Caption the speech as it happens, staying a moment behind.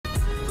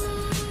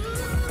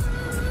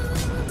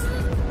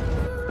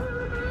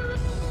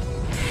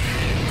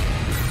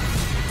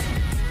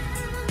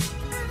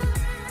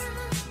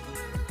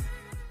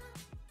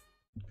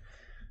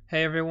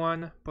Hey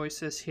everyone,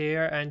 Voices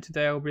here, and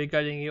today I'll be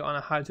guiding you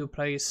on how to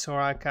play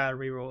Soraka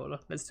reroll.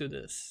 Let's do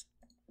this.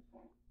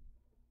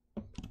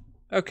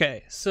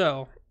 Okay,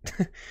 so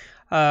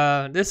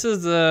this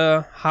is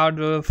how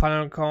the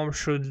final comp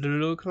should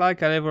look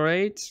like at level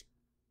 8.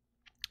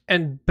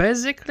 And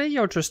basically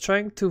you're just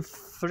trying to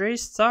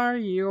 3-star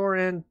your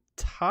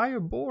entire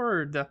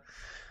board.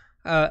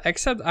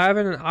 Except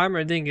having an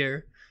armor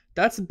dinger.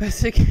 That's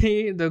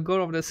basically the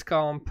goal of this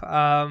comp.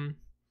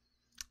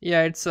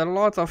 Yeah, it's a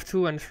lot of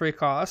 2 and 3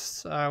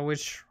 costs,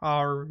 which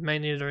are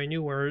mainly the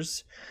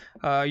renewers.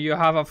 You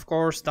have, of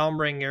course,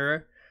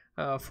 Dawnbringer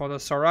for the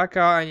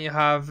Soraka, and you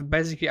have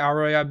basically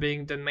Arya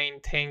being the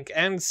main tank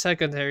and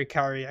secondary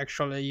carry.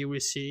 Actually, you will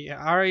see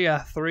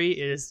Arya 3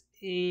 is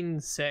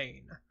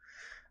insane.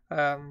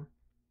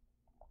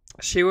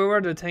 She will wear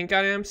the tank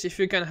items. If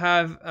you can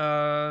have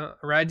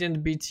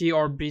Radiant BT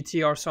or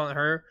BT also on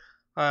her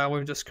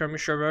with the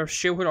skirmisher buff,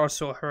 she will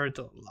also hurt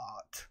a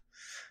lot.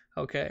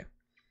 Okay.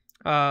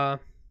 There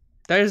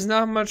is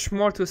not much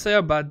more to say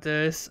about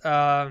this.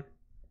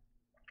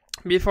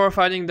 Before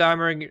fighting the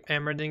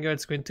Heimerdinger,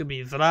 it's going to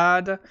be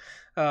Vlad.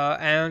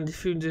 And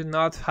if you do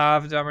not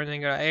have the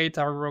Heimerdinger 8,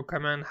 I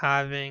recommend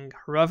having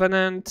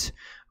Revenant.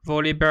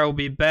 Volibear will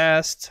be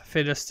best.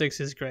 Fiddlesticks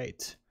is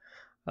great.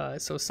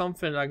 So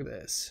something like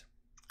this.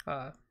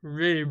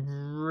 Really,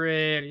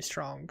 really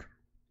strong.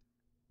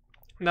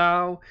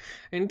 Now,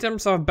 in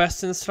terms of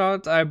best in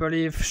slot, I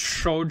believe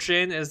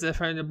Shojin is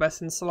definitely the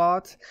best in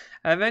slot.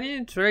 And then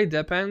it really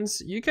depends.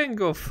 You can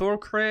go full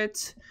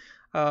crit.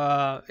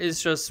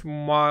 It's just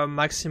more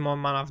maximum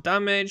amount of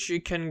damage.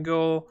 You can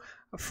go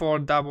for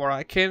double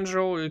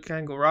Archangel. You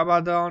can go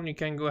Rabadon. You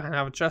can go and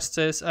have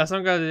Justice. As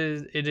long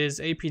as it is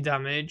AP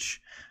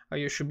damage,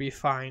 you should be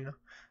fine.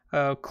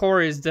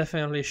 Core is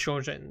definitely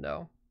Shojin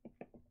though.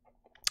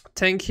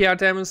 Tanky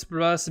items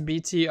plus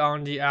BT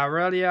on the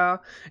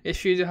Aurelia.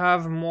 If you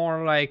have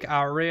more like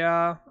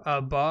area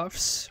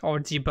buffs or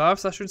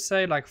debuffs, I should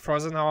say, like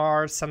Frozen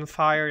Heart,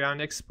 Sunfire,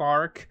 Yannick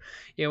Spark,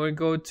 it will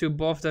go to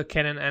both the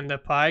cannon and the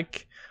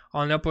pike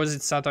on the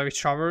opposite side of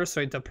each other,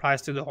 so it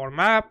applies to the whole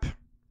map.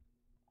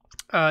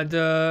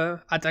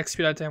 The attack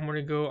speed item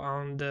will go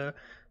on the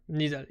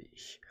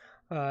Nidalee.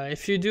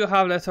 If you do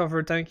have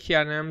leftover tanky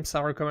items,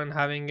 I recommend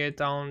having it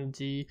on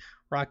the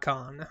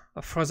Rakan.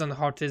 A Frozen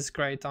Heart is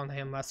great on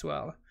him as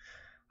well.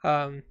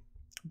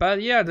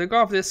 But yeah, the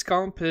goal of this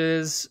comp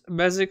is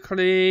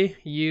basically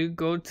you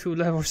go to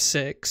level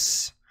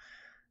 6.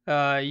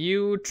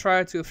 You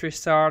try to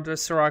 3-star the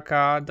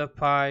Soraka, the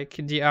Pike,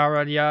 the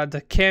Aurelia,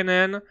 the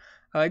Cannon.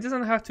 It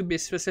doesn't have to be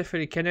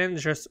specifically Cannon,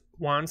 just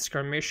one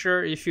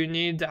skirmisher. If you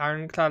need the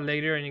Ironclad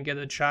later and you get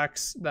the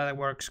Jax, that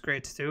works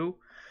great too.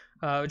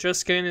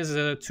 Just Cannon is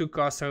a 2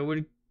 cost, so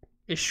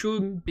it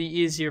should be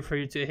easier for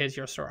you to hit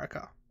your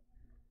Soraka.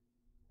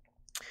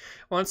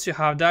 Once you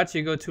have that,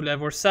 you go to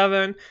level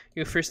 7,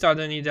 you 3-star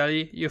the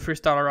Nidalee, you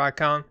 3-star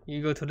Rakan,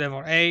 you go to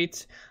level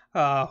 8.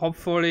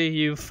 Hopefully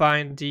you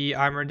find the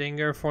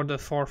Heimerdinger for the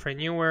 4th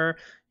renewer,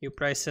 you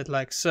place it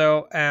like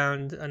so,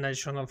 and an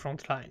additional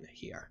front line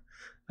here.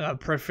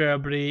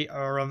 Preferably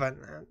a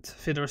Revenant,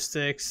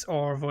 Fiddlesticks,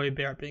 or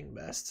Volibear being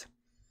best.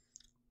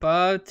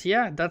 But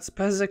yeah, that's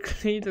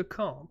basically the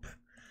comp.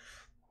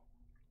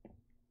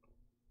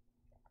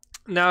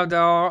 Now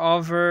there are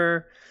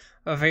other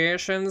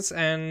variations,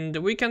 and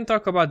we can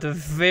talk about the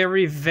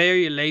very,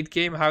 very late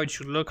game, how it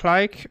should look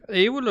like.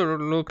 It will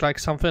look like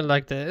something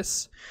like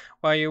this,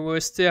 where you will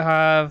still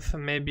have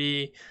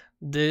maybe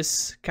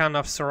this kind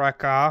of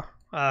Soraka,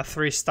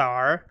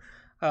 3-star.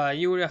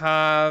 You will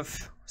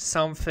have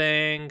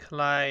something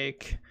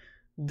like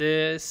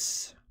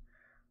this.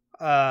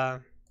 No,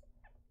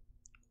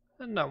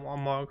 one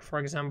more, for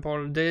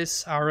example,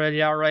 this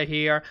Aurelia right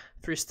here,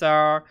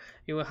 3-star.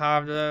 You will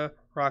have the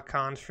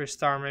Rakan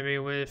 3-star, maybe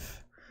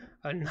with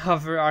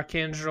another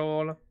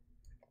Archangel.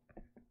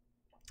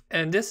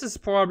 And this is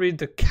probably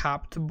the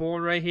capped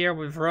board right here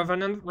with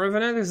Revenant.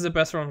 Revenant is the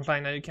best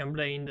frontline that you can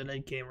play in the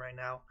late game right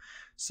now.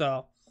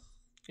 So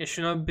it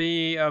should not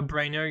be a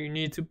brainer. You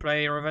need to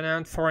play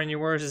Revenant. 4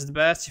 anywheres is the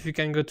best. If you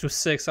can go to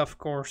 6, of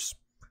course,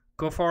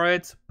 go for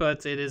it.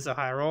 But it is a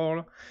high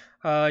roll.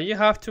 You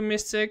have 2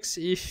 Mystics.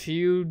 If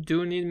you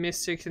do need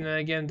Mystics, and then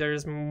again,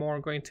 there's more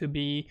going to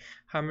be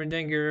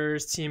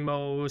Heimerdingers,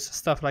 Teemos,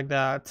 stuff like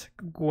that.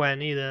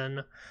 Gwen,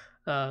 Eden.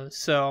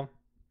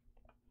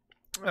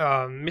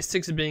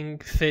 Mystics being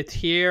fit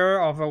here,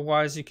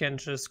 otherwise you can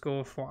just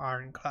go for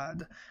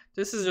Ironclad.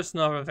 This is just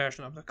another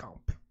version of the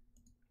comp.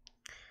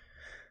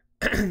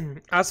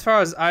 As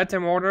far as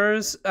item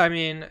orders, I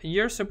mean,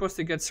 you're supposed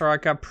to get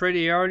Soraka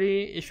pretty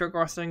early if you're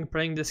considering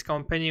playing this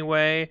comp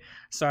anyway,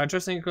 so I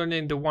just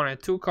including the 1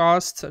 and 2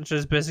 cost,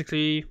 just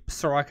basically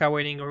Soraka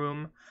waiting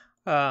room.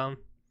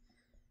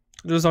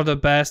 Those are the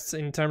best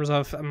in terms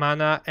of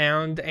mana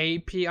and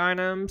AP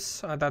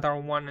items that are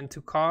 1 and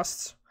 2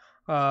 costs.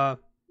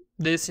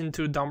 This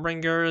into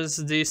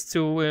Dawnbringers, these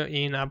 2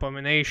 in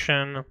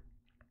Abomination,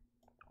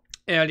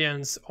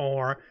 Aliens,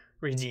 or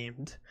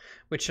Redeemed,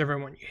 whichever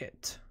one you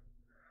hit.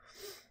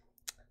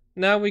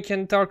 Now we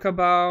can talk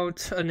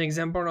about an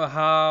example of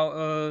how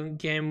a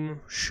game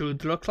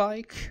should look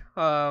like.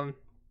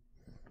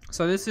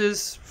 So this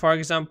is, for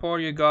example,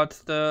 you got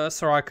the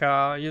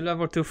Soraka, you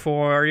level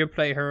 2-4, you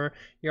play her,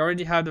 you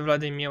already have the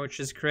Vladimir, which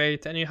is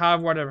great, and you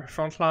have whatever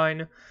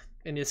frontline.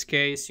 In this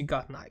case, you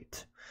got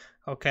Knight.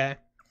 Okay,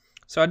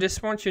 so at this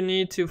point you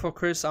need to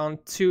focus on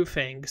two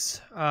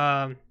things.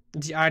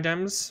 The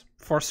items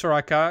for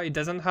Soraka, it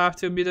doesn't have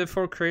to be the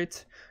full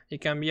crit,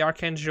 it can be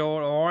Archangel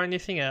or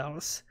anything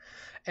else.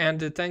 And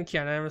the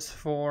tanky items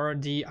for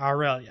the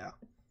Aurelia.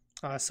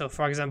 So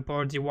for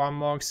example, the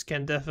Warmogs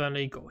can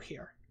definitely go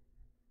here.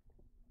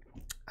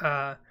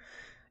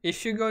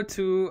 If you go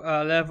to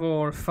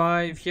level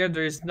 5 here,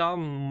 there is not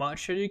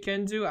much that you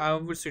can do. I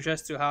would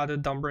suggest to have the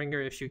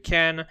Dawnbringer if you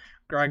can.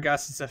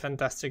 Gragas is a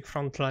fantastic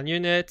frontline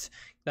unit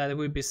that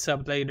will be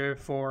subbed later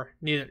for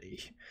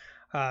Nidalee.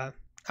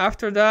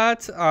 After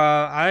that,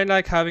 I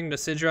like having the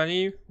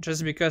Sidrani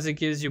just because it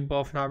gives you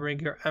both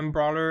Dawnbringer and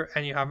Brawler,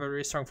 and you have a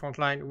really strong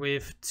frontline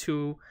with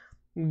two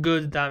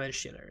good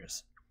damage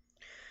dealers.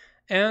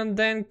 And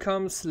then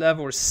comes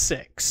level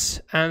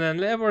 6, and then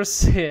level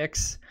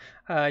 6,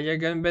 you're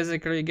gonna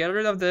basically get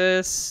rid of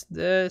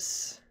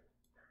this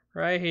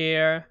right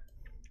here,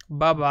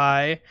 bye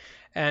bye,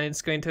 and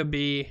it's going to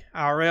be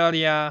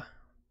Aurelia,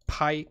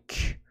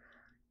 Pike,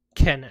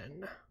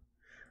 Cannon.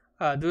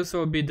 Those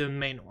will be the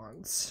main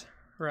ones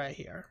right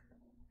here.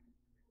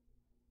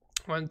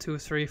 1, 2,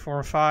 3,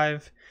 4,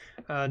 5.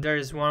 There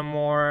is one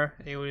more.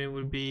 It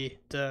will be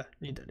the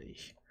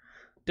Nidalee.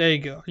 There you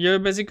go. You're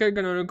basically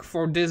gonna look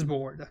for this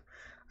board,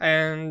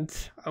 and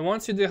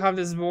once you do have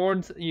this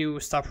board,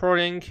 you stop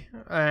rolling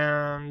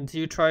and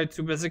you try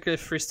to basically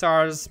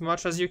 3-star as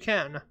much as you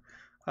can.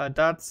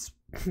 That's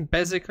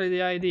basically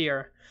the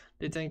idea.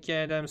 The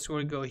tanky items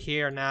will go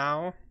here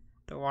now.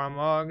 The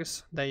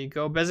Warmogs. There you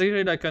go.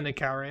 Basically like on the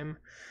Karim.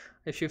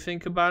 If you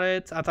think about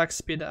it, attack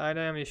speed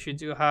item, if you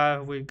do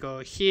have, will go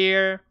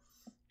here,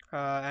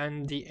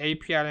 and the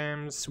AP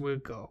items will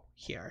go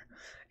here.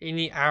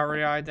 Any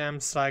area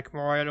items like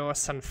Morello,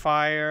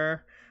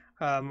 Sunfire,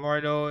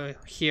 Morello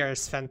here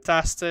is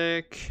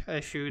fantastic.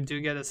 If you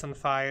do get a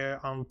Sunfire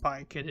on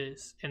Pike, it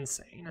is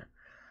insane.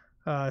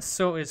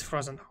 So is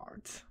Frozen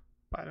Heart,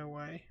 by the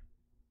way,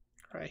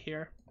 right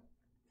here.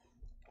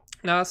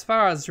 Now, as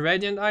far as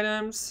Radiant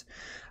items,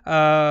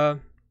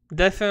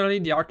 definitely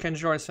the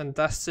Archangel is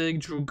fantastic.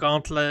 Drew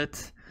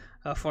Gauntlet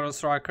for the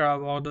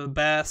Soraka are the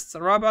best.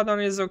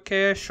 Rabadon is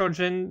okay.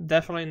 Shojin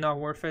definitely not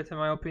worth it in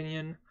my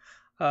opinion.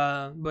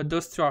 But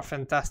those two are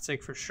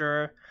fantastic for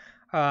sure.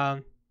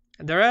 The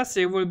rest,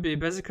 it will be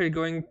basically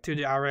going to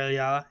the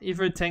Aurelia,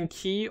 either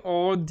tanky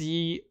or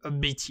the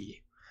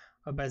BT,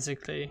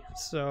 basically.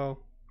 So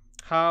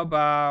how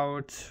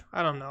about,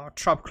 I don't know,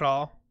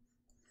 Trapclaw.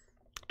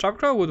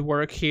 Trapclaw would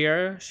work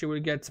here. She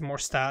will get more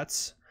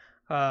stats.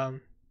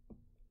 And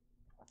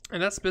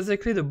that's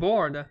basically the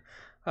board.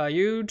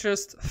 You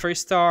just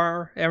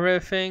 3-star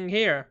everything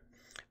here.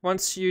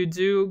 Once you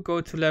do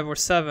go to level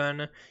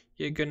 7,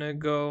 you're gonna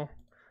go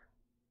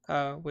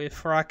with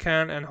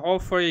Rakan, and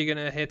hopefully you're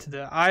gonna hit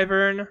the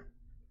Ivern.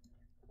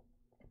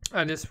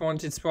 At this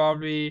point, it's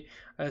probably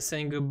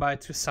saying goodbye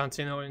to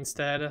Sentinel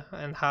instead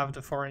and have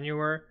the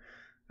Foreigner.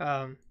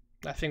 I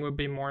think would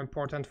be more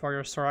important for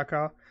your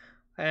Soraka.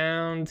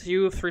 And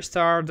you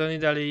 3-star the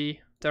Nidalee,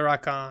 the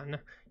Rakan.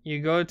 You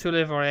go to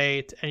level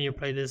 8 and you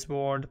play this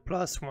board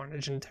plus 1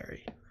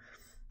 legendary.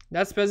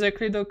 That's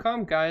basically the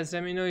comp, guys.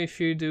 Let me know if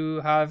you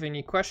do have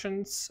any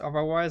questions.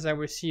 Otherwise, I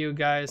will see you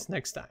guys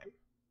next time.